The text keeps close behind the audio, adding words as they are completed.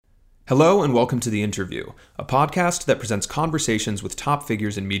Hello and welcome to The Interview, a podcast that presents conversations with top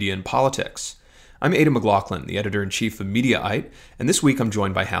figures in media and politics. I'm Aidan McLaughlin, the editor-in-chief of Mediaite, and this week I'm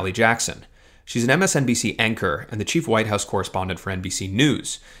joined by Hallie Jackson. She's an MSNBC anchor and the chief White House correspondent for NBC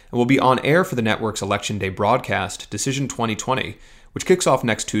News, and will be on air for the network's Election Day broadcast, Decision 2020, which kicks off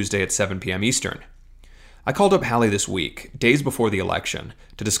next Tuesday at 7 p.m. Eastern. I called up Hallie this week, days before the election,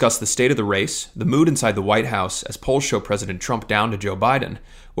 to discuss the state of the race, the mood inside the White House as polls show President Trump down to Joe Biden,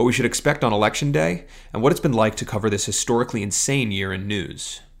 what we should expect on Election Day, and what it's been like to cover this historically insane year in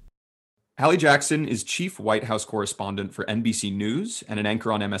news. Hallie Jackson is chief White House correspondent for NBC News and an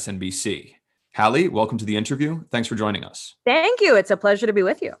anchor on MSNBC. Hallie, welcome to The Interview. Thanks for joining us. Thank you. It's a pleasure to be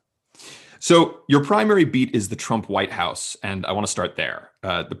with you. So your primary beat is the Trump White House, and I want to start there.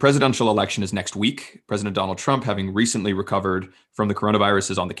 The presidential election is next week. President Donald Trump, having recently recovered from the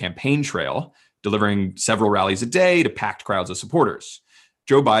coronavirus, is on the campaign trail, delivering several rallies a day to packed crowds of supporters.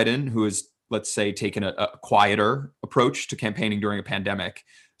 Joe Biden, who has, let's say, taken a quieter approach to campaigning during a pandemic,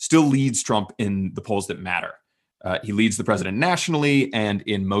 still leads Trump in the polls that matter. He leads the president nationally and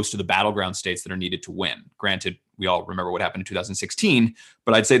in most of the battleground states that are needed to win. Granted, we all remember what happened in 2016,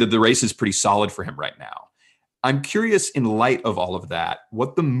 but I'd say that the race is pretty solid for him right now. I'm curious, in light of all of that,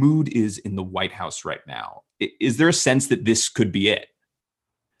 what the mood is in the White House right now. Is there a sense that this could be it?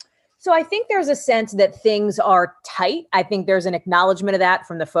 So I think there's a sense that things are tight. I think there's an acknowledgement of that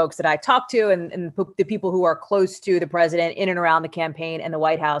from the folks that I talk to and the people who are close to the president in and around the campaign and the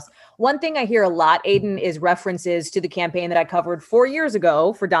White House. One thing I hear a lot, Aidan, is references to the campaign that I covered 4 years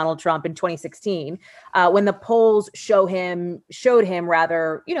ago for Donald Trump in 2016, when the polls showed him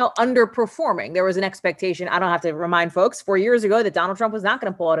underperforming. There was an expectation, I don't have to remind folks, 4 years ago that Donald Trump was not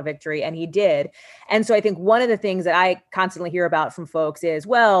going to pull out a victory, and he did. And so I think one of the things that I constantly hear about from folks is,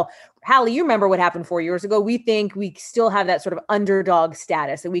 well, Hallie, you remember what happened 4 years ago. We think we still have that sort of underdog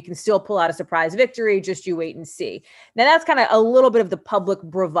status, that we can still pull out a surprise victory. Just you wait and see. Now, that's kind of a little bit of the public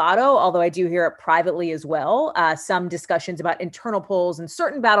bravado, although I do hear it privately as well. Some discussions about internal polls in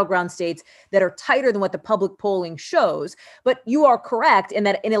certain battleground states that are tighter than what the public polling shows. But you are correct in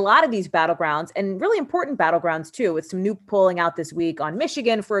that in a lot of these battlegrounds, and really important battlegrounds too, with some new polling out this week on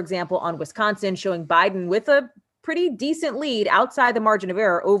Michigan, for example, on Wisconsin, showing Biden with a pretty decent lead outside the margin of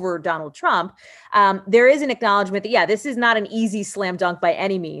error over Donald Trump. There is an acknowledgement that, this is not an easy slam dunk by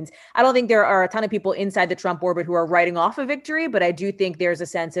any means. I don't think there are a ton of people inside the Trump orbit who are writing off a victory, but I do think there's a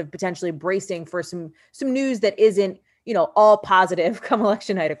sense of potentially bracing for some news that isn't, all positive come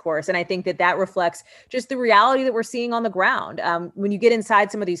election night, of course. And I think that reflects just the reality that we're seeing on the ground. When you get inside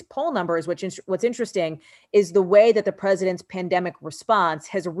some of these poll numbers, what's interesting is the way that the president's pandemic response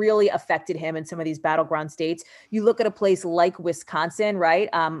has really affected him in some of these battleground states. You look at a place like Wisconsin, right?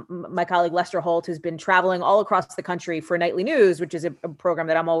 My colleague Lester Holt has been traveling all across the country for Nightly News, which is a program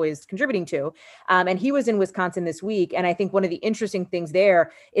that I'm always contributing to. And he was in Wisconsin this week. And I think one of the interesting things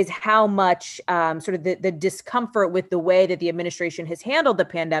there is how much sort of the discomfort with the way that the administration has handled the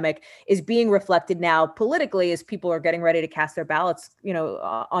pandemic is being reflected now politically as people are getting ready to cast their ballots,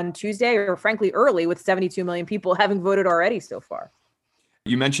 on Tuesday, or frankly early, with 72 million people having voted already so far.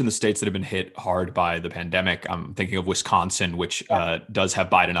 You mentioned the states that have been hit hard by the pandemic. I'm thinking of Wisconsin, which does have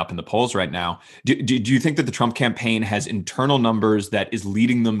Biden up in the polls right now. Do you think that the Trump campaign has internal numbers that is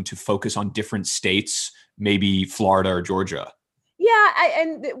leading them to focus on different states, maybe Florida or Georgia? Yeah,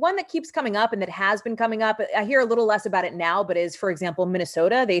 and one that keeps coming up and that has been coming up, I hear a little less about it now, but is, for example,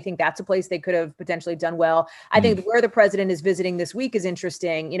 Minnesota. They think that's a place they could have potentially done well. I think where the president is visiting this week is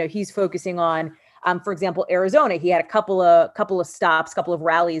interesting. He's focusing on, for example, Arizona. He had a couple of stops, couple of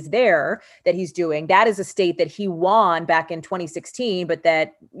rallies there that he's doing. That is a state that he won back in 2016, but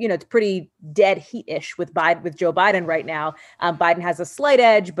that, it's pretty dead heat-ish with Joe Biden right now. Biden has a slight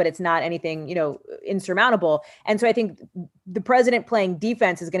edge, but it's not anything, insurmountable. And so I think the president playing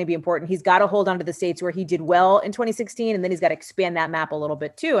defense is going to be important. He's got to hold on to the states where he did well in 2016, and then he's got to expand that map a little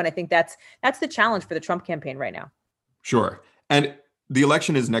bit too. And I think that's the challenge for the Trump campaign right now. Sure. And the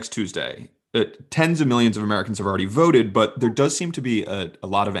election is next Tuesday. Tens of millions of Americans have already voted, but there does seem to be a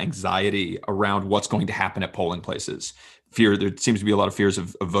lot of anxiety around what's going to happen at polling places. There seems to be a lot of fears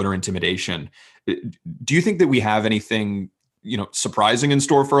of voter intimidation. Do you think that we have anything surprising in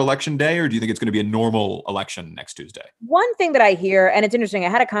store for Election Day, or do you think it's going to be a normal election next Tuesday? One thing that I hear, and it's interesting, I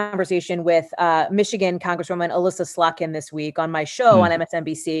had a conversation with Michigan Congresswoman Elissa Slotkin this week on my show on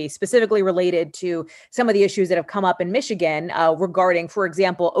MSNBC, specifically related to some of the issues that have come up in Michigan regarding, for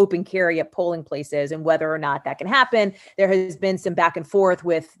example, open carry at polling places and whether or not that can happen. There has been some back and forth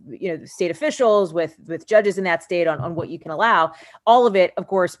with state officials, with judges in that state on what you can allow. All of it, of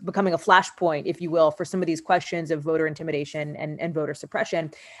course, becoming a flashpoint, if you will, for some of these questions of voter intimidation and voter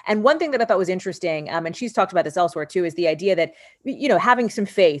suppression. And one thing that I thought was interesting, and she's talked about this elsewhere too, is the idea that, having some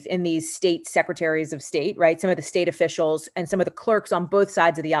faith in these state secretaries of state, right? Some of the state officials and some of the clerks on both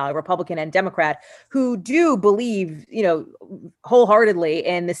sides of the aisle, Republican and Democrat, who do believe, wholeheartedly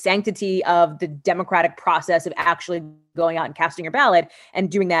in the sanctity of the democratic process of actually going out and casting your ballot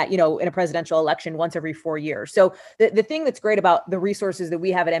and doing that, in a presidential election once every 4 years. So the thing that's great about the resources that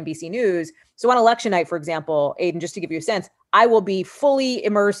we have at NBC News, so on election night, for example, Aidan, just to give you a sense, I will be fully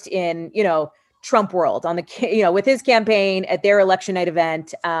immersed in, Trump world on the, with his campaign at their election night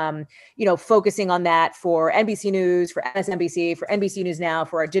event, focusing on that for NBC News, for MSNBC, for NBC News Now,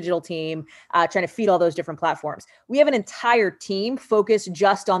 for our digital team, trying to feed all those different platforms. We have an entire team focused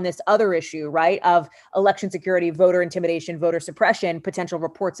just on this other issue, right, of election security, voter intimidation, voter suppression, potential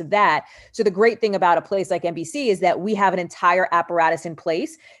reports of that. So the great thing about a place like NBC is that we have an entire apparatus in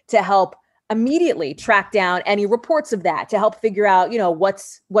place to help immediately track down any reports of that, to help figure out,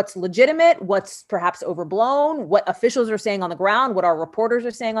 what's legitimate, what's perhaps overblown, what officials are saying on the ground, what our reporters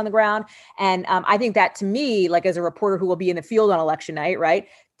are saying on the ground. And I think that, to me, like as a reporter who will be in the field on election night, right,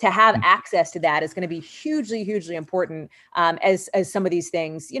 to have access to that is going to be hugely, hugely important as some of these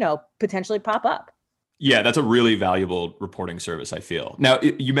things, potentially pop up. Yeah, that's a really valuable reporting service, I feel. Now,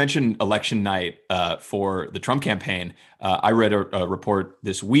 you mentioned election night for the Trump campaign. I read a report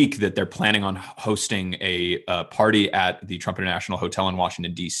this week that they're planning on hosting a party at the Trump International Hotel in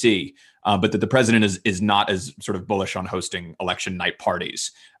Washington, D.C., but that the president is not as sort of bullish on hosting election night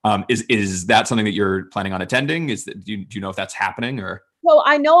parties. Is that something that you're planning on attending? Do you know if that's happening or? So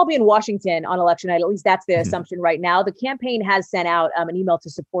I know I'll be in Washington on election night. At least that's the assumption right now. The campaign has sent out an email to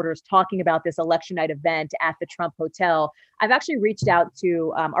supporters talking about this election night event at the Trump Hotel. I've actually reached out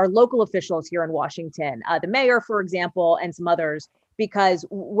to our local officials here in Washington, the mayor, for example, and some others, because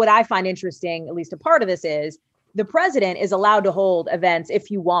what I find interesting, at least a part of this, is the president is allowed to hold events if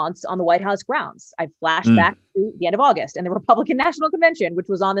he wants on the White House grounds. I flashed back to the end of August and the Republican National Convention, which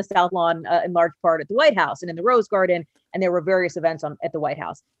was on the South Lawn in large part at the White House and in the Rose Garden. And there were various events at the White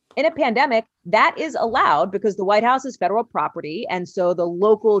House. In a pandemic, that is allowed because the White House is federal property. And so the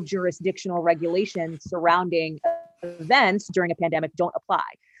local jurisdictional regulations surrounding events during a pandemic don't apply.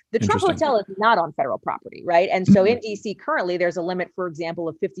 The Trump Hotel is not on federal property, right? And so in DC currently, there's a limit, for example,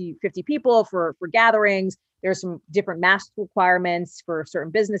 of 50 people for gatherings. There's some different mask requirements for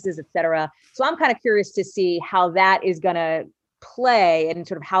certain businesses, et cetera. So I'm kind of curious to see how that is going to play and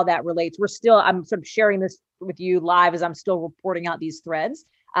sort of how that relates. I'm sort of sharing this with you live as I'm still reporting out these threads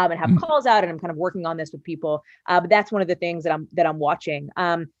and have calls out, and I'm kind of working on this with people. But that's one of the things that I'm watching.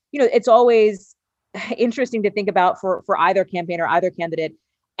 It's always interesting to think about for either campaign or either candidate.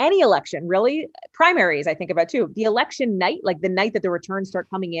 Any election, really, primaries, I think about too. The election night, like the night that the returns start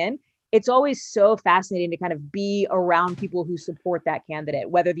coming in, it's always so fascinating to kind of be around people who support that candidate,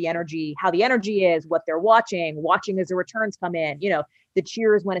 how the energy is, what they're watching as the returns come in, the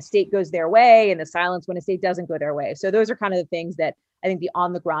cheers when a state goes their way and the silence when a state doesn't go their way. So those are kind of the things that I think the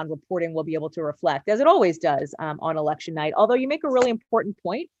on the ground reporting will be able to reflect, as it always does on election night. Although you make a really important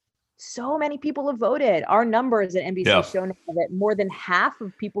point. So many people have voted. Our numbers at NBC show now that more than half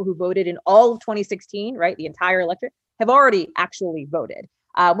of people who voted in all of 2016, right, the entire electorate, have already actually voted,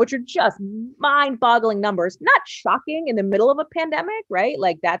 which are just mind-boggling numbers. Not shocking in the middle of a pandemic, right?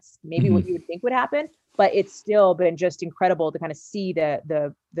 Like that's maybe what you would think would happen, but it's still been just incredible to kind of see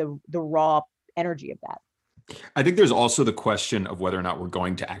the raw energy of that. I think there's also the question of whether or not we're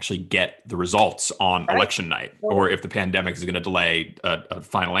going to actually get the results on election night, or if the pandemic is going to delay a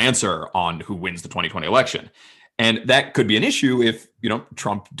final answer on who wins the 2020 election. And that could be an issue if,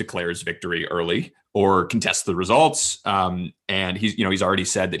 Trump declares victory early or contests the results. And he's already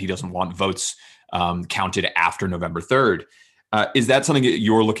said that he doesn't want votes counted after November 3rd. Is that something that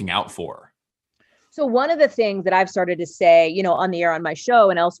you're looking out for? So one of the things that I've started to say, on the air on my show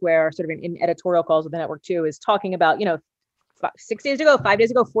and elsewhere, sort of in editorial calls with the network too, is talking about, 6 days to go, 5 days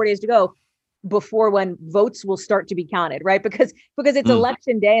to go, 4 days to go, before when votes will start to be counted, right? Because it's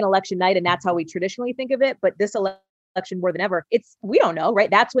election day and election night, and that's how we traditionally think of it. But this election more than ever, we don't know, right?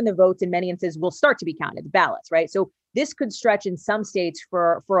 That's when the votes in many instances will start to be counted, the ballots, right? So this could stretch in some states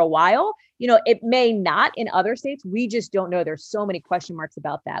for a while. It may not in other states. We just don't know. There's so many question marks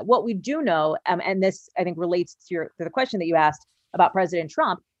about that. What we do know, and this I think relates to the question that you asked about President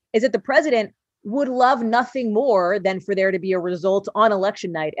Trump, is that the president would love nothing more than for there to be a result on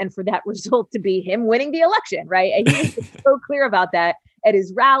election night and for that result to be him winning the election, right? And he's so clear about that at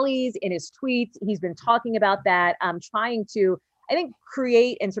his rallies, in his tweets. He's been talking about that, trying to, I think,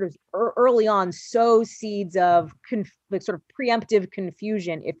 create and sort of early on sow seeds of like sort of preemptive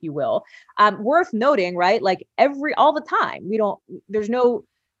confusion, if you will. Worth noting, right? Like all the time, there's no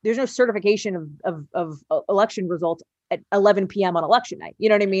certification of election results at 11 p.m. on election night. You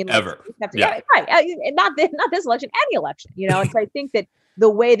know what I mean? Like, Ever. Yeah, right. Not this election, any election, And so I think that the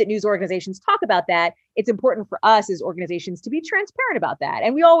way that news organizations talk about that, it's important for us as organizations to be transparent about that.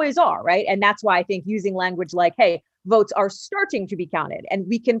 And we always are, right? And that's why I think using language like, hey, votes are starting to be counted and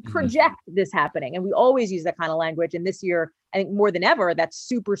we can project this happening. And we always use that kind of language. And this year, I think more than ever, that's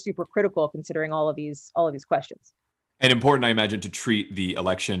super, super critical considering all of these questions. And important, I imagine, to treat the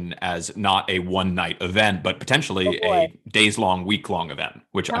election as not a one-night event, but potentially a days-long, week-long event,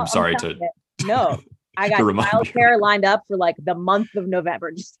 which I'm sorry to... No, I got childcare lined up for like the month of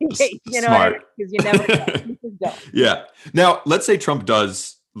November, just in case, Smart. Because you never know. Yeah. Now, let's say Trump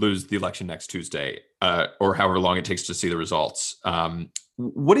does lose the election next Tuesday, or however long it takes to see the results.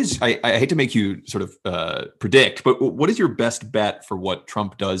 What is, I hate to make you sort of predict, but what is your best bet for what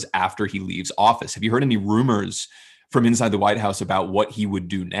Trump does after he leaves office? Have you heard any rumors from inside the White House about what he would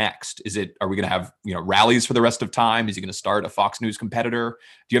do next? Are we going to have, rallies for the rest of time? Is he going to start a Fox News competitor?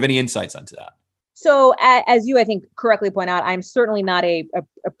 Do you have any insights into that? So as you, I think, correctly point out, I'm certainly not a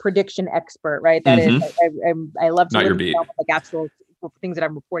prediction expert, right? That is, I love to live like actual things that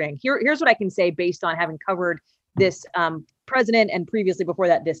I'm reporting. Here's what I can say based on having covered this president and previously before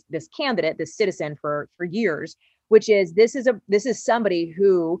that, this candidate, this citizen for years, which is this is somebody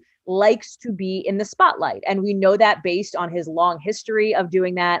who likes to be in the spotlight. And we know that based on his long history of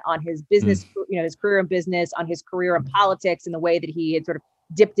doing that, on his business, his career in business, on his career in politics, and the way that he had sort of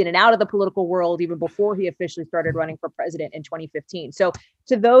dipped in and out of the political world even before he officially started running for president in 2015. So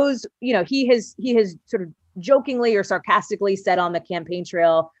to those, he has sort of jokingly or sarcastically said on the campaign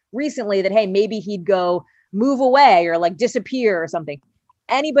trail recently that, hey, maybe he'd go move away or like disappear or something.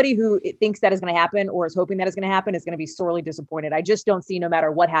 Anybody who thinks that is going to happen or is hoping that is going to happen is going to be sorely disappointed. I just don't see, no matter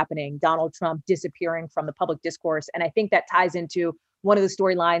what happening, Donald Trump disappearing from the public discourse. And I think that ties into one of the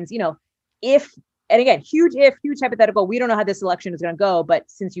storylines, and again, huge hypothetical. We don't know how this election is going to go, but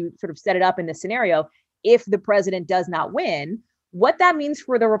since you sort of set it up in this scenario, if the president does not win, what that means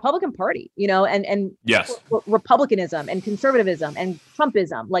for the Republican Party, and yes, Republicanism and conservatism and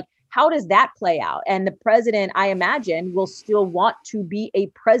Trumpism, like how does that play out? And the president, I imagine, will still want to be a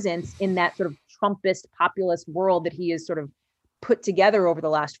presence in that sort of Trumpist populist world that he has sort of put together over the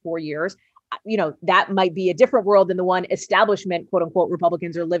last 4 years. That might be a different world than the one establishment, quote unquote,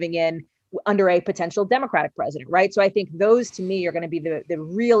 Republicans are living in under a potential Democratic president, right? So I think those to me are going to be the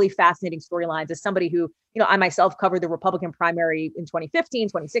really fascinating storylines as somebody who, I myself covered the Republican primary in 2015,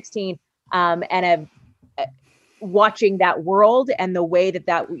 2016, and watching that world and the way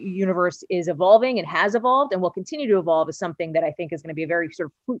that universe is evolving and has evolved and will continue to evolve is something that I think is going to be a very sort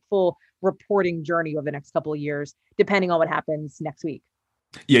of fruitful reporting journey over the next couple of years, depending on what happens next week.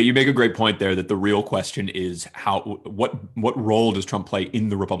 Yeah, you make a great point there that the real question is what role does Trump play in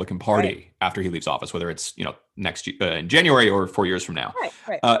the Republican Party after he leaves office, whether it's, next in January or 4 years from now.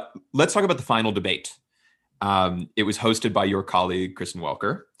 Right. Let's talk about the final debate. It was hosted by your colleague, Kristen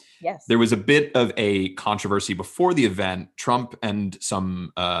Welker. Yes. There was a bit of a controversy before the event. Trump and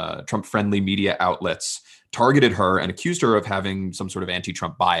some Trump-friendly media outlets targeted her and accused her of having some sort of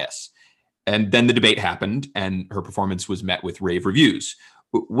anti-Trump bias. And then the debate happened and her performance was met with rave reviews.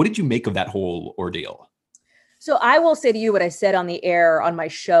 What did you make of that whole ordeal? So I will say to you what I said on the air on my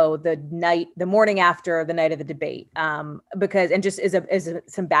show the morning after the night of the debate, because, and just as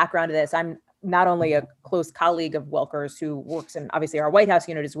some background to this, I'm not only a close colleague of Welker's who works in obviously our White House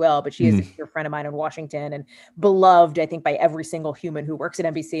unit as well, but she is a dear friend of mine in Washington and beloved, I think, by every single human who works at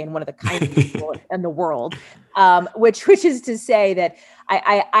NBC and one of the kindest people in the world, which is to say that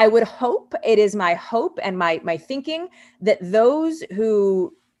I would hope, it is my hope and my thinking that those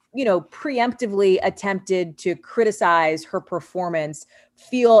who, preemptively attempted to criticize her performance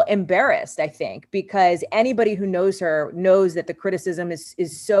feel embarrassed, I think, because anybody who knows her knows that the criticism is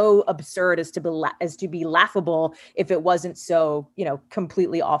so absurd as to be laughable if it wasn't so,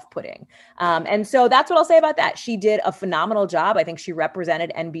 completely off-putting. And so that's what I'll say about that. She did a phenomenal job. I think she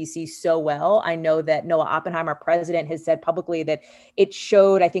represented NBC so well. I know that Noah Oppenheimer, president, has said publicly that it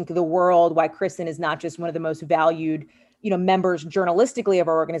showed, I think, the world why Kristen is not just one of the most valued members journalistically of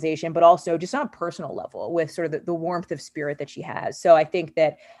our organization, but also just on a personal level with sort of the warmth of spirit that she has. So I think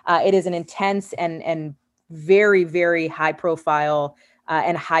that it is an intense and very, very high profile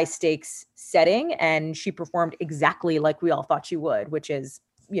and high stakes setting. And she performed exactly like we all thought she would, which is,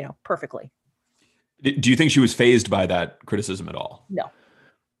 perfectly. Do you think she was fazed by that criticism at all? No.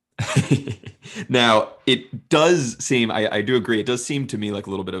 Now, it does seem, I do agree, it does seem to me like a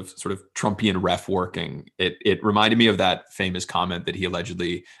little bit of sort of Trumpian ref working. It reminded me of that famous comment that he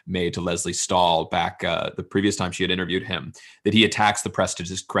allegedly made to Leslie Stahl back the previous time she had interviewed him, that he attacks the press to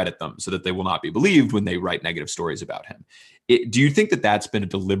discredit them so that they will not be believed when they write negative stories about him. Do you think that that's been a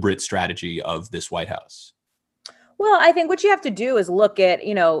deliberate strategy of this White House? Well, I think what you have to do is look at,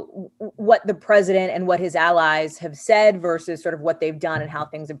 what the president and what his allies have said versus sort of what they've done and how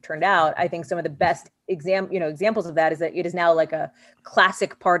things have turned out. I think some of the best examples of that is that it is now like a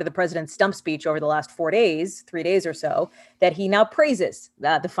classic part of the president's stump speech over the last 3 days or so, that he now praises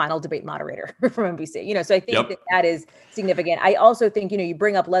the final debate moderator from NBC. So I think that is significant. I also think, you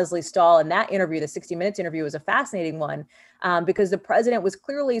bring up Leslie Stahl, and that interview, the 60 Minutes interview, was a fascinating one. Because the president was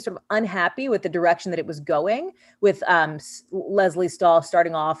clearly sort of unhappy with the direction that it was going, with Leslie Stahl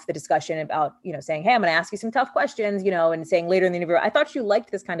starting off the discussion about, saying, hey, I'm going to ask you some tough questions, and saying later in the interview, I thought you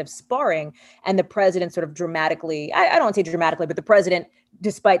liked this kind of sparring. And the president sort of dramatically, I don't want to say dramatically, but the president,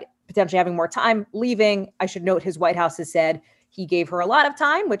 despite potentially having more time, leaving. I should note his White House has said he gave her a lot of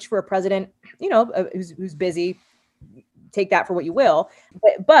time, which for a president, who's busy, take that for what you will.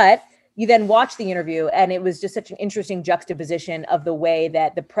 But you then watch the interview, and it was just such an interesting juxtaposition of the way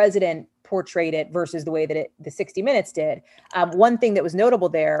that the president portrayed it versus the way that the 60 Minutes did. One thing that was notable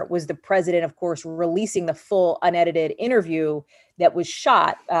there was the president, of course, releasing the full unedited interview that was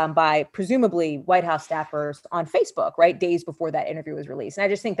shot by presumably White House staffers on Facebook, right, days before that interview was released. And I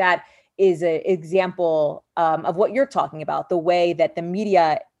just think that is an example of what you're talking about, the way that the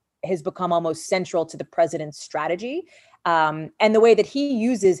media has become almost central to the president's strategy. And the way that he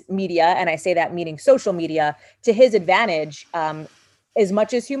uses media, and I say that meaning social media, to his advantage as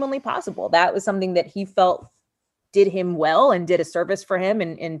much as humanly possible. That was something that he felt did him well and did a service for him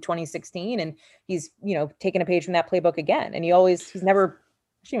in 2016. And he's, taken a page from that playbook again. And he's never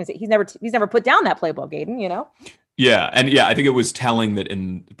put down that playbook, Aidan, Yeah. And I think it was telling that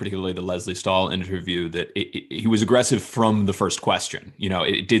in particularly the Leslie Stahl interview that he was aggressive from the first question.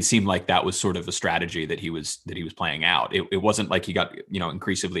 It did seem like that was sort of a strategy that he was playing out. It wasn't like he got,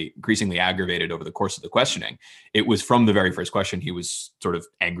 increasingly aggravated over the course of the questioning. It was from the very first question, he was sort of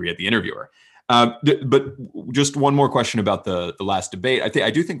angry at the interviewer. But just one more question about the last debate.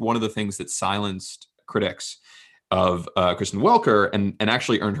 I do think one of the things that silenced critics of Kristen Welker and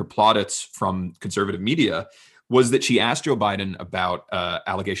actually earned her plaudits from conservative media was that she asked Joe Biden about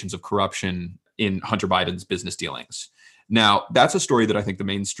allegations of corruption in Hunter Biden's business dealings. Now, that's a story that I think the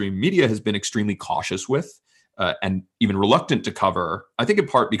mainstream media has been extremely cautious with and even reluctant to cover, I think in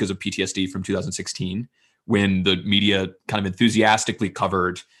part because of PTSD from 2016, when the media kind of enthusiastically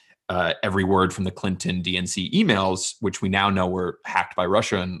covered every word from the Clinton DNC emails, which we now know were hacked by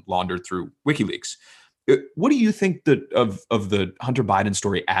Russia and laundered through WikiLeaks. What do you think of the Hunter Biden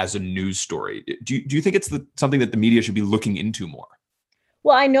story as a news story? Do you think it's something that the media should be looking into more?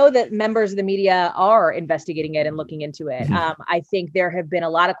 Well, I know that members of the media are investigating it and looking into it. Mm-hmm. I think there have been a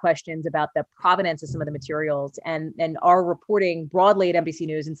lot of questions about the provenance of some of the materials, and our reporting broadly at NBC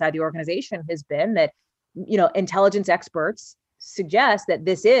News inside the organization has been that, intelligence experts suggest that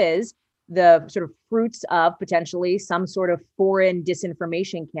this is the sort of fruits of potentially some sort of foreign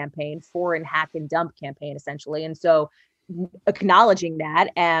disinformation campaign, foreign hack and dump campaign, essentially. And so acknowledging that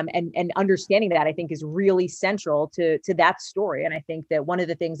and understanding that, I think, is really central to that story. And I think that one of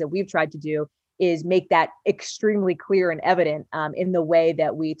the things that we've tried to do is make that extremely clear and evident in the way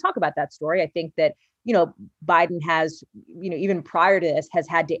that we talk about that story. I think that, Biden has, even prior to this, has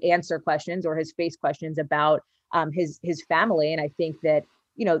had to answer questions or has faced questions about his family. And I think that,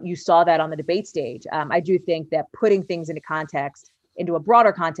 you saw that on the debate stage. I do think that putting things into a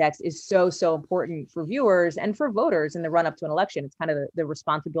broader context is so important for viewers and for voters in the run up to an election. It's kind of the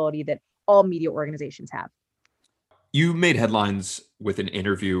responsibility that all media organizations have. You made headlines with an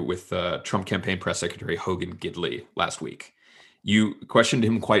interview with Trump campaign press secretary Hogan Gidley last week. You questioned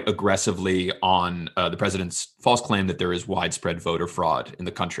him quite aggressively on the president's false claim that there is widespread voter fraud in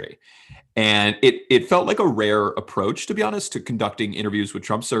the country. And it felt like a rare approach, to be honest, to conducting interviews with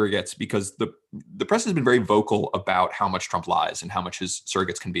Trump surrogates, because the press has been very vocal about how much Trump lies and how much his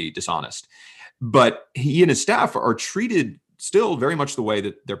surrogates can be dishonest. But he and his staff are treated still very much the way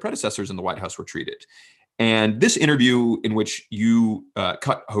that their predecessors in the White House were treated. And this interview, in which you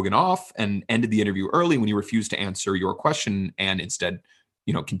cut Hogan off and ended the interview early when you refused to answer your question and instead,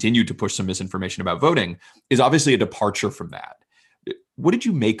 continued to push some misinformation about voting, is obviously a departure from that. What did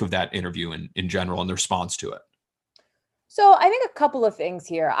you make of that interview in general and the response to it? So I think a couple of things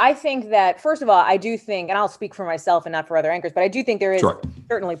here. I think that, first of all, I do think, and I'll speak for myself and not for other anchors, but I do think there is Sure.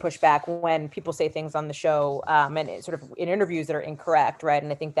 certainly pushback when people say things on the show and sort of in interviews that are incorrect, right? And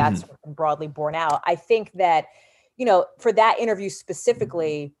I think that's broadly borne out. I think that, for that interview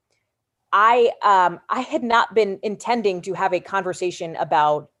specifically, I had not been intending to have a conversation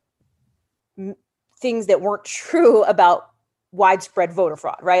about things that weren't true about widespread voter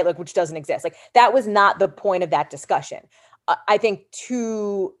fraud, right? Like, which doesn't exist. Like, that was not the point of that discussion. I think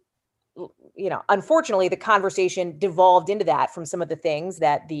unfortunately, the conversation devolved into that from some of the things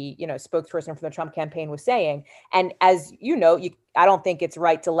that the, spokesperson from the Trump campaign was saying. And as you know, I don't think it's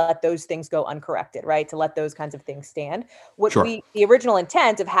right to let those things go uncorrected, right? To let those kinds of things stand. Sure. The original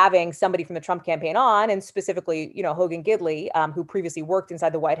intent of having somebody from the Trump campaign on, and specifically, Hogan Gidley, who previously worked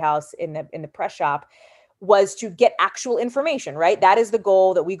inside the White House in the press shop, was to get actual information, right? That is the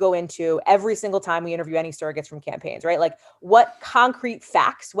goal that we go into every single time we interview any surrogates from campaigns, right? Like, what concrete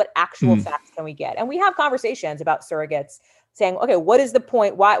facts, what actual facts can we get? And we have conversations about surrogates saying, okay, what is the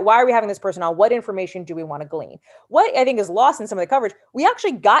point? Why are we having this person on? What information do we want to glean? What I think is lost in some of the coverage, we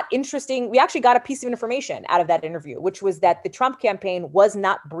actually got a piece of information out of that interview, which was that the Trump campaign was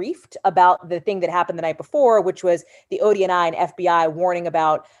not briefed about the thing that happened the night before, which was the ODNI and FBI warning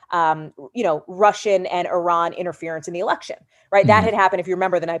about, Russian and Iran interference in the election, right? That had happened, if you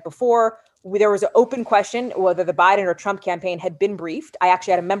remember, the night before. There was an open question whether the Biden or Trump campaign had been briefed. I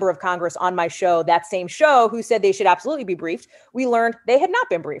actually had a member of Congress on my show, that same show, who said they should absolutely be briefed. We learned they had not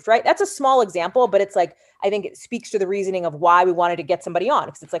been briefed, right? That's a small example, but it's like, I think it speaks to the reasoning of why we wanted to get somebody on,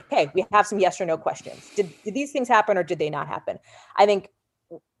 because it's like, hey, we have some yes or no questions. Did these things happen or did they not happen? I think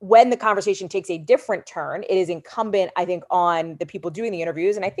when the conversation takes a different turn, it is incumbent, I think, on the people doing the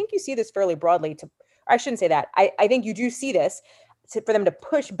interviews. And I think you see this fairly broadly or I shouldn't say that. I think you do see this for them to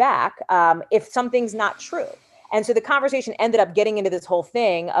push back if something's not true. And so the conversation ended up getting into this whole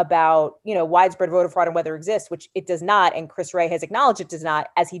thing about, widespread voter fraud and whether it exists, which it does not. And Chris Wray has acknowledged it does not,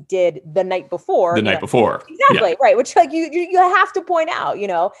 as he did the night before. Before. Exactly. Yeah. Right. Which, like, you have to point out,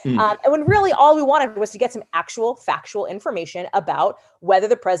 and when really all we wanted was to get some actual factual information about whether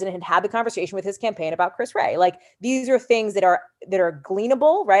the president had had the conversation with his campaign about Chris Wray. Like, these are things that are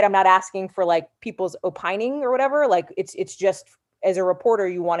gleanable, right? I'm not asking for like people's opining or whatever. Like, it's just, as a reporter,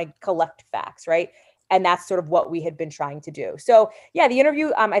 you want to collect facts, right? And that's sort of what we had been trying to do. So yeah, the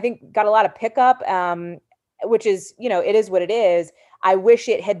interview, I think, got a lot of pickup, which is, it is what it is. I wish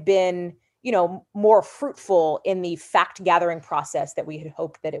it had been, more fruitful in the fact gathering process that we had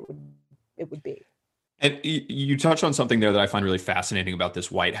hoped that it would be. And you touched on something there that I find really fascinating about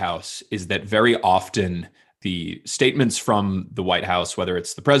this White House, is that very often the statements from the White House, whether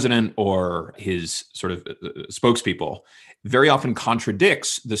it's the president or his sort of spokespeople, very often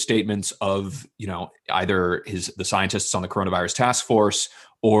contradicts the statements of, either the scientists on the coronavirus task force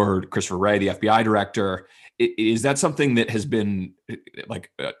or Christopher Wray, the FBI director. Is that something that has been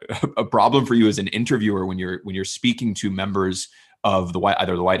like a problem for you as an interviewer when you're speaking to members of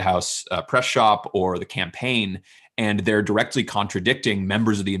either the White House press shop or the campaign, and they're directly contradicting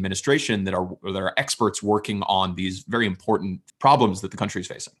members of the administration that are experts working on these very important problems that the country is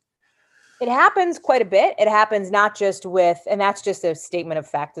facing? It happens quite a bit. It happens not just with, and that's just a statement of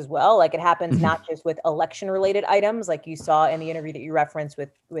fact as well. Like, it happens not just with election related items, like you saw in the interview that you referenced with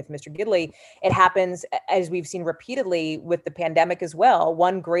Mr. Gidley. It happens, as we've seen repeatedly, with the pandemic as well.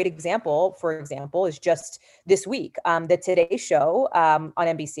 One great example, for example, is just this week. The Today Show on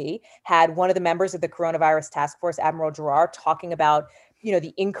NBC had one of the members of the coronavirus task force, Admiral Giroir, talking about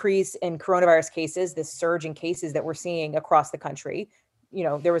the increase in coronavirus cases, this surge in cases that we're seeing across the country.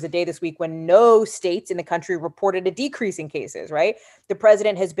 There was a day this week when no states in the country reported a decrease in cases, right? The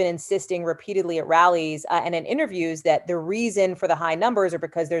president has been insisting repeatedly at rallies and in interviews that the reason for the high numbers are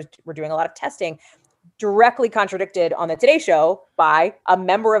because we're doing a lot of testing, directly contradicted on the Today Show by a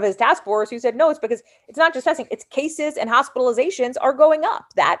member of his task force who said, no, it's because it's not just testing, it's cases and hospitalizations are going up.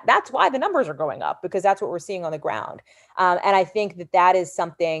 That's why the numbers are going up, because that's what we're seeing on the ground. And I think that is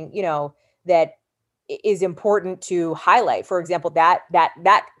something, that is important to highlight. For example, that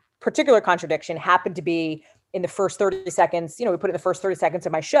particular contradiction happened to be in the first 30 seconds, we put it in the first 30 seconds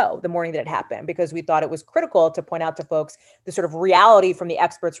of my show the morning that it happened, because we thought it was critical to point out to folks the sort of reality from the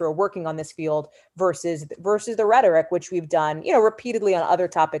experts who are working on this field versus the rhetoric, which we've done, repeatedly on other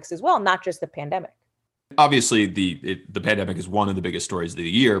topics as well, not just the pandemic. Obviously, the pandemic is one of the biggest stories of the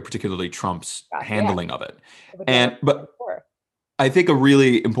year, particularly Trump's handling of it. But I think a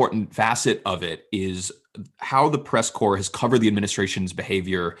really important facet of it is how the press corps has covered the administration's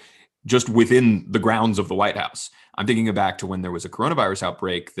behavior just within the grounds of the White House. I'm thinking back to when there was a coronavirus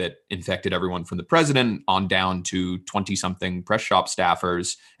outbreak that infected everyone from the president on down to 20-something press shop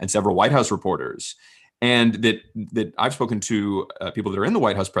staffers and several White House reporters. And that I've spoken to people that are in the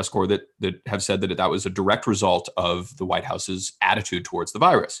White House press corps that have said that was a direct result of the White House's attitude towards the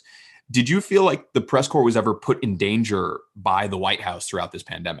virus. Did you feel like the press corps was ever put in danger by the White House throughout this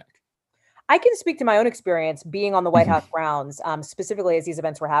pandemic? I can speak to my own experience being on the White House grounds, specifically as these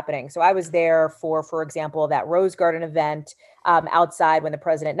events were happening. So I was there for example, that Rose Garden event outside when the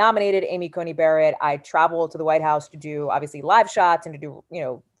president nominated Amy Coney Barrett. I traveled to the White House to do obviously live shots and to do,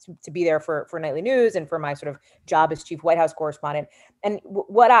 to be there for nightly news and for my sort of job as chief White House correspondent. And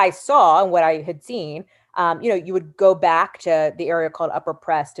what I saw and what I had seen, you would go back to the area called Upper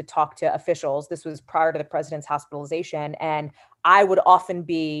Press to talk to officials. This was prior to the president's hospitalization. And I would often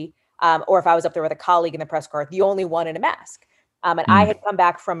be, or if I was up there with a colleague in the press corps, the only one in a mask. And I had come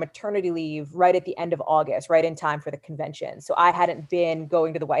back from maternity leave right at the end of August, right in time for the convention. So I hadn't been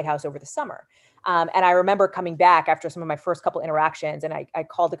going to the White House over the summer. And I remember coming back after some of my first couple interactions, and I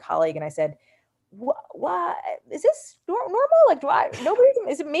called a colleague and I said, what is this normal? Like,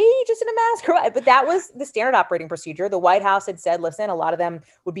 is it me just in a mask or what? But that was the standard operating procedure. The White House had said, listen, a lot of them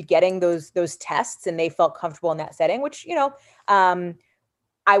would be getting those tests and they felt comfortable in that setting, which,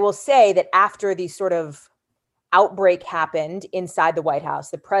 I will say that after the sort of outbreak happened inside the White House,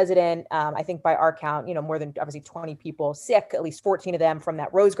 the president, I think by our count, more than obviously 20 people sick, at least 14 of them from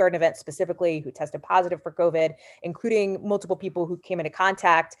that Rose Garden event specifically who tested positive for COVID, including multiple people who came into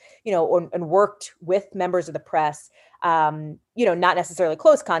contact, and worked with members of the press, not necessarily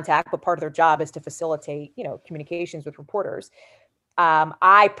close contact, but part of their job is to facilitate, communications with reporters.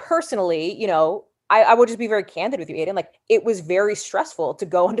 I personally, I will just be very candid with you, Aidan. Like, it was very stressful to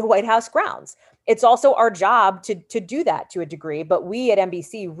go onto White House grounds. It's also our job to do that to a degree, but we at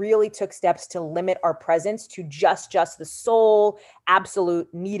NBC really took steps to limit our presence to just the sole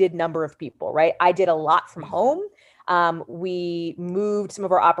absolute needed number of people, right? I did a lot from home. We moved some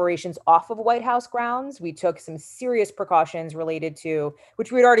of our operations off of White House grounds. We took some serious precautions related to,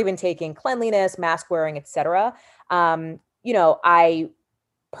 which we had already been taking, cleanliness, mask wearing, et cetera. I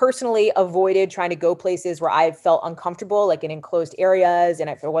personally avoided trying to go places where I felt uncomfortable, like in enclosed areas. And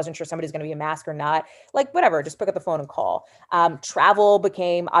if I wasn't sure somebody's going to be a mask or not, like whatever, just pick up the phone and call. Travel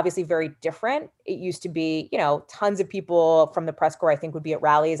became obviously very different. It used to be, tons of people from the press corps, I think, would be at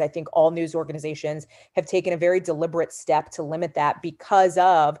rallies. I think all news organizations have taken a very deliberate step to limit that because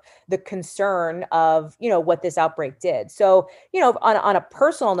of the concern of, what this outbreak did. So, on a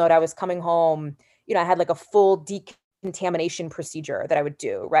personal note, I was coming home, I had like a full decontamination procedure that I would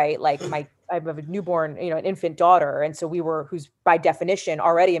do, right? Like I have a newborn, an infant daughter. And so who's by definition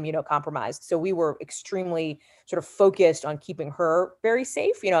already immunocompromised. So we were extremely sort of focused on keeping her very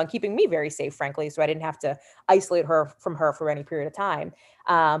safe, and keeping me very safe, frankly. So I didn't have to isolate her for any period of time.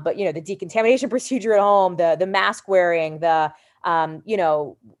 But, the decontamination procedure at home, the mask wearing, the,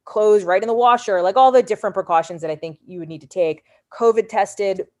 clothes right in the washer, like all the different precautions that I think you would need to take. COVID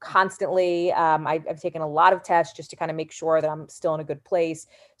tested constantly. I've taken a lot of tests just to kind of make sure that I'm still in a good place.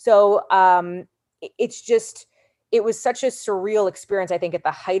 So it was such a surreal experience, I think, at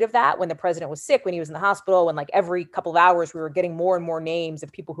the height of that, when the president was sick, when he was in the hospital, when like every couple of hours we were getting more and more names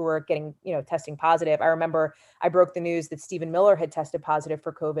of people who were getting, testing positive. I remember I broke the news that Stephen Miller had tested positive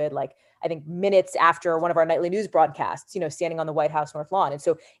for COVID, like I think minutes after one of our nightly news broadcasts, standing on the White House North Lawn. And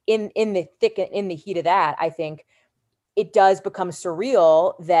so in the heat of that, I think it does become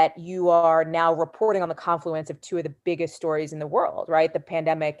surreal that you are now reporting on the confluence of two of the biggest stories in the world, right? The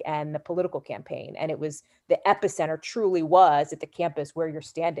pandemic and the political campaign. And it was the epicenter truly was at the campus where you're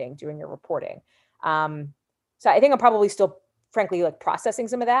standing doing your reporting. So I think I'm probably still, frankly, like processing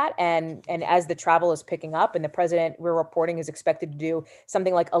some of that. And as the travel is picking up and the president, we're reporting, is expected to do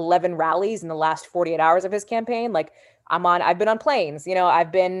something like 11 rallies in the last 48 hours of his campaign. Like I've been on planes,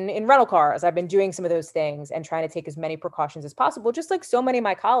 I've been in rental cars. I've been doing some of those things and trying to take as many precautions as possible, just like so many of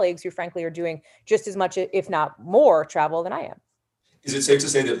my colleagues who frankly are doing just as much, if not more travel than I am. Is it safe to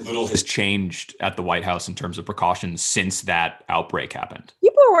say that little has changed at the White House in terms of precautions since that outbreak happened?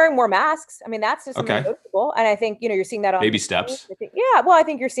 People are wearing more masks. I mean, that's just something noticeable. And I think, you're seeing that on baby steps. I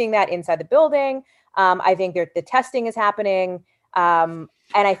think you're seeing that inside the building. I think the testing is happening.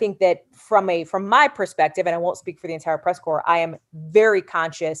 And I think that from my perspective, and I won't speak for the entire press corps, I am very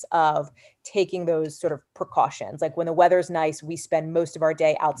conscious of taking those sort of precautions. Like when the weather's nice, we spend most of our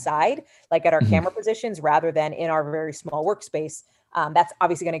day outside, like at our camera positions, rather than in our very small workspace. That's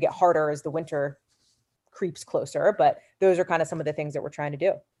obviously going to get harder as the winter creeps closer, but those are kind of some of the things that we're trying to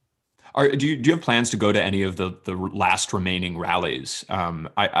do. Do you have plans to go to any of the last remaining rallies?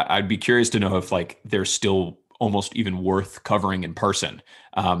 I'd be curious to know if like they're still almost even worth covering in person,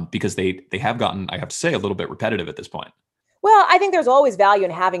 because they have gotten, I have to say, a little bit repetitive at this point. Well, I think there's always value in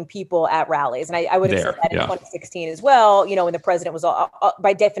having people at rallies. And I would have said that in 2016 as well, when the president was,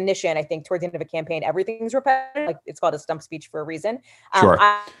 by definition, I think towards the end of a campaign, everything's repetitive. Like, it's called a stump speech for a reason. Sure.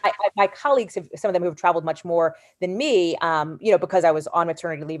 My colleagues, some of them who have traveled much more than me, because I was on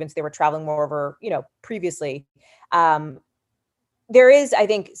maternity leave and so they were traveling more over, previously. There is, I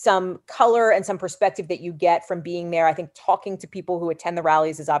think, some color and some perspective that you get from being there. I think talking to people who attend the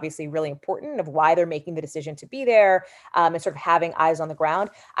rallies is obviously really important, of why they're making the decision to be there, and sort of having eyes on the ground.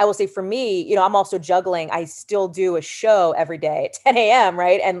 I will say for me, I'm also juggling. I still do a show every day at 10 a.m.,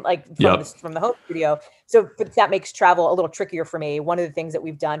 right? And like from the home studio. So that makes travel a little trickier for me. One of the things that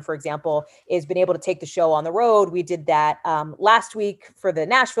we've done, for example, is been able to take the show on the road. We did that last week for the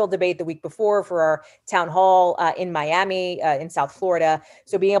Nashville debate, the week before for our town hall in Miami, in South Florida.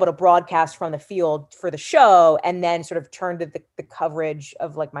 So being able to broadcast from the field for the show and then sort of turn to the coverage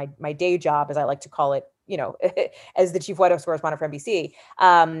of like my day job, as I like to call it, as the chief White House correspondent for NBC,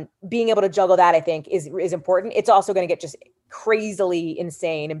 being able to juggle that, I think, is important. It's also going to get just crazily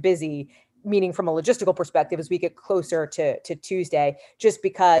insane and busy, meaning from a logistical perspective, as we get closer to Tuesday, just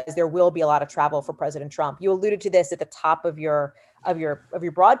because there will be a lot of travel for President Trump. You alluded to this at the top of your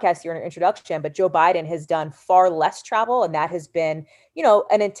broadcast here in your introduction, but Joe Biden has done far less travel, and that has been,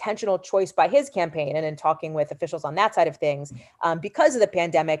 an intentional choice by his campaign. And in talking with officials on that side of things, because of the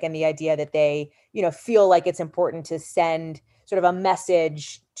pandemic and the idea that they, feel like it's important to send sort of a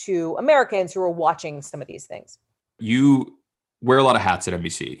message to Americans who are watching some of these things. You wear a lot of hats at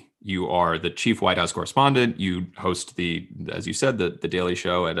NBC. You are the chief White House correspondent. You host as you said, the Daily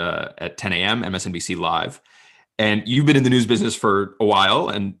Show at 10 a.m. MSNBC Live. And you've been in the news business for a while.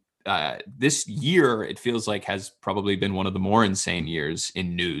 And this year, it feels like, has probably been one of the more insane years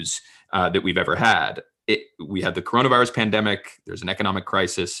in news that we've ever had. We had the coronavirus pandemic. There's an economic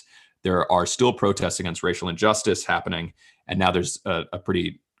crisis. There are still protests against racial injustice happening. And now there's a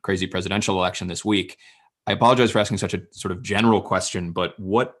pretty crazy presidential election this week. I apologize for asking such a sort of general question, but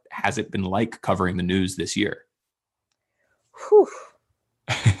what has it been like covering the news this year? Whew.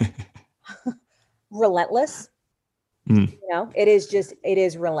 Relentless. It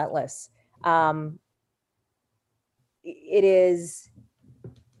is relentless. It is,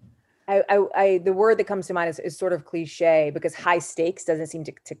 the word that comes to mind is sort of cliche, because high stakes doesn't seem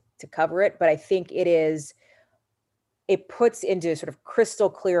to cover it, but I think it puts into sort of crystal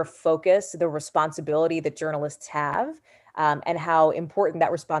clear focus the responsibility that journalists have, and how important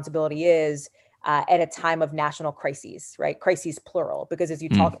that responsibility is at a time of national crises, right? Crises plural, because as you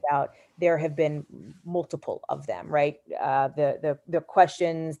talk about, there have been multiple of them, right? The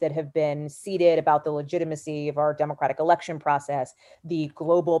questions that have been seeded about the legitimacy of our democratic election process, the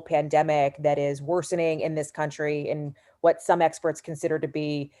global pandemic that is worsening in this country, and what some experts consider to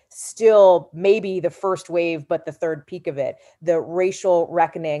be still maybe the first wave, but the third peak of it. The racial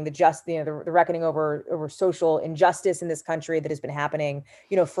reckoning, the reckoning over social injustice in this country that has been happening,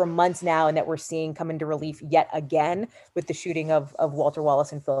 for months now, and that we're seeing come into relief yet again with the shooting of Walter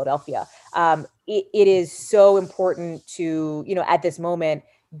Wallace in Philadelphia. It is so important to, at this moment,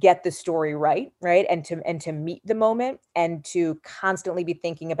 get the story right, and to meet the moment, and to constantly be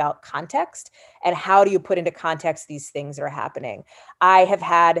thinking about context and how do you put into context these things that are happening. I have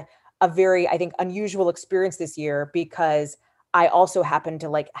had a very, I think, unusual experience this year, because I also happened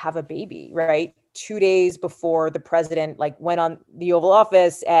to have a baby, right? 2 days before the president went on the Oval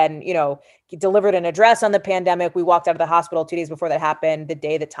Office and, he delivered an address on the pandemic. We walked out of the hospital 2 days before that happened, the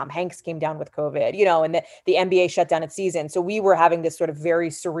day that Tom Hanks came down with COVID, and the NBA shut down its season. So we were having this sort of very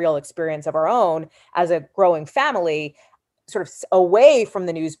surreal experience of our own as a growing family, sort of away from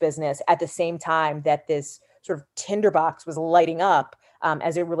the news business, at the same time that this sort of tinderbox was lighting up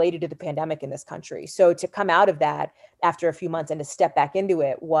as it related to the pandemic in this country. So to come out of that after a few months and to step back into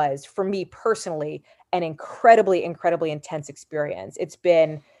it was, for me personally, an incredibly, incredibly intense experience. It's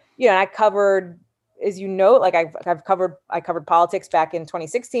been, I covered, as you know, I covered politics back in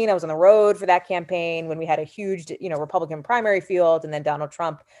 2016. I was on the road for that campaign when we had a huge, Republican primary field, and then Donald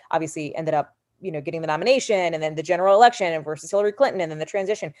Trump obviously ended up, getting the nomination, and then the general election versus Hillary Clinton, and then the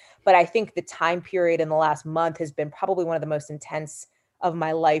transition. But I think the time period in the last month has been probably one of the most intense of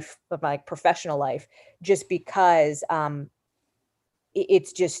my life, of my professional life, just because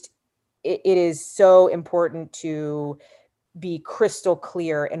it is so important to be crystal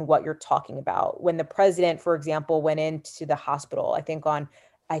clear in what you're talking about. When the president, for example, went into the hospital, I think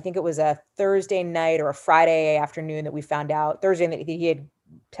it was a Thursday night or a Friday afternoon that we found out, Thursday, that he had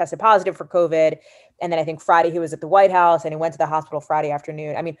tested positive for COVID. And then I think Friday he was at the White House and he went to the hospital Friday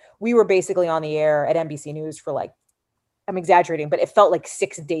afternoon. I mean, we were basically on the air at NBC News for like, I'm exaggerating, but it felt like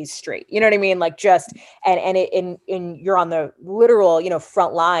 6 days straight. You know what I mean? Like just, and you're on the literal,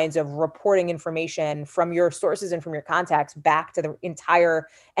 front lines of reporting information from your sources and from your contacts back to the entire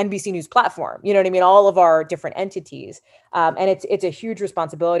NBC News platform. You know what I mean? All of our different entities. And it's a huge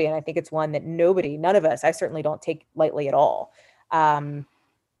responsibility. And I think it's one that none of us, I certainly don't take lightly at all.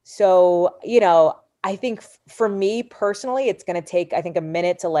 So, I think for me personally, it's going to take, I think, a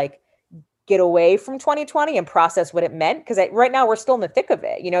minute to like get away from 2020 and process what it meant. Because right now we're still in the thick of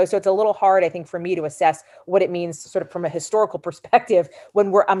it, so it's a little hard, I think, for me to assess what it means sort of from a historical perspective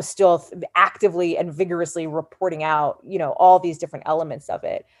when I'm still actively and vigorously reporting out, all these different elements of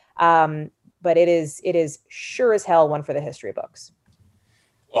it. But it is sure as hell one for the history books.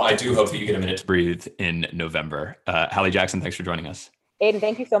 Well, I do hope that you get a minute to breathe in November. Hallie Jackson, thanks for joining us. Aidan,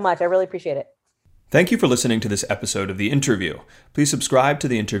 thank you so much. I really appreciate it. Thank you for listening to this episode of The Interview. Please subscribe to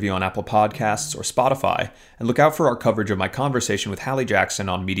The Interview on Apple Podcasts or Spotify, and look out for our coverage of my conversation with Hallie Jackson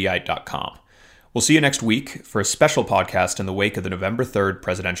on Mediaite.com. We'll see you next week for a special podcast in the wake of the November 3rd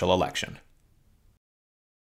presidential election.